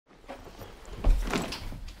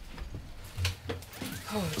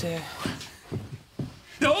Oh, dear.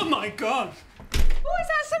 Oh, my God! Oh, is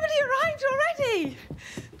that somebody arrived already?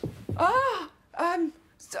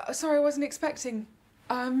 Sorry, I wasn't expecting.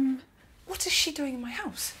 What is she doing in my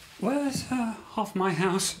house? Well, it's half my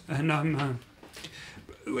house, and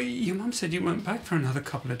your mum said you weren't back for another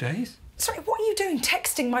couple of days. Sorry, what are you doing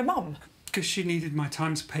texting my mum? Because she needed my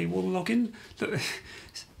Times paywall login. Look,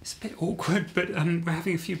 it's a bit awkward, but we're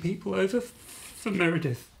having a few people over for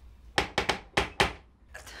Meredith.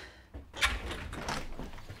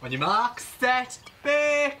 On your mark, set,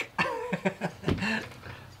 bake!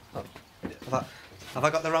 Have I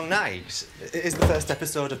got the wrong night? It is the first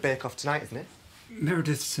episode of Bake Off tonight, isn't it?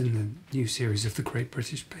 Meredith's in the new series of the Great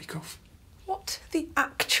British Bake Off. What the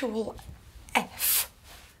actual F?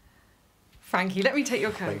 Frankie, let me take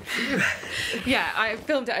your coat. Yeah, I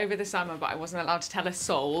filmed it over the summer, but I wasn't allowed to tell a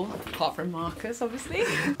soul, apart from Marcus, obviously.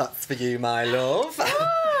 That's for you, my love.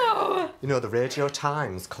 Oh! You know, the Radio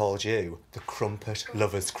Times called you the Crumpet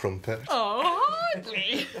Lover's Crumpet. Oh,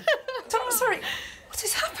 hardly. Sorry, what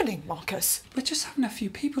is happening, Marcus? We're just having a few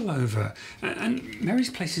people over, and Mary's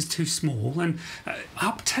place is too small, and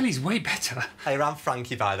our telly's way better. Hey, I'm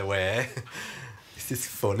Frankie, by the way. This is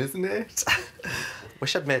fun, isn't it?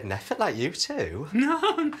 Wish I'd made an effort like you two.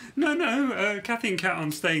 No. Kathy and Kat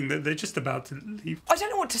aren't staying. They're just about to leave. I don't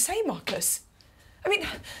know what to say, Marcus. I mean,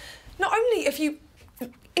 not only have you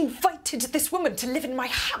invited this woman to live in my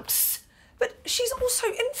house, but she's also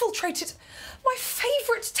infiltrated my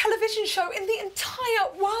favourite television show in the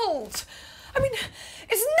entire world. I mean,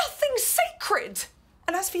 it's nothing sacred.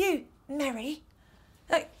 And as for you, Mary,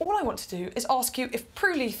 all I want to do is ask you if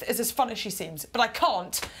Prue Leith is as fun as she seems, but I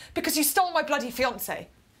can't because you stole my bloody fiancé.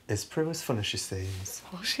 Is Prue as fun as she seems?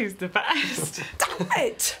 Oh, she's the best. Damn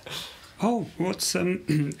it! Oh, what's,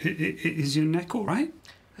 is your neck all right?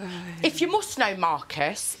 If you must know,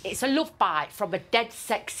 Marcus, it's a love bite from a dead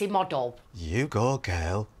sexy model. You go,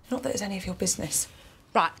 girl. Not that it's any of your business.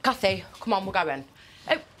 Right, Kathy, come on, we're going.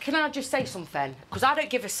 Oh, can I just say something? Because I don't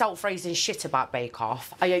give a self-raising shit about Bake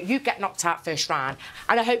Off. I hope you get knocked out first round,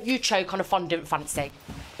 and I hope you choke on a fondant fancy.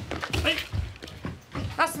 Hey.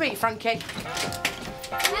 Nice to meet you, Frankie.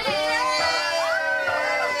 Hey!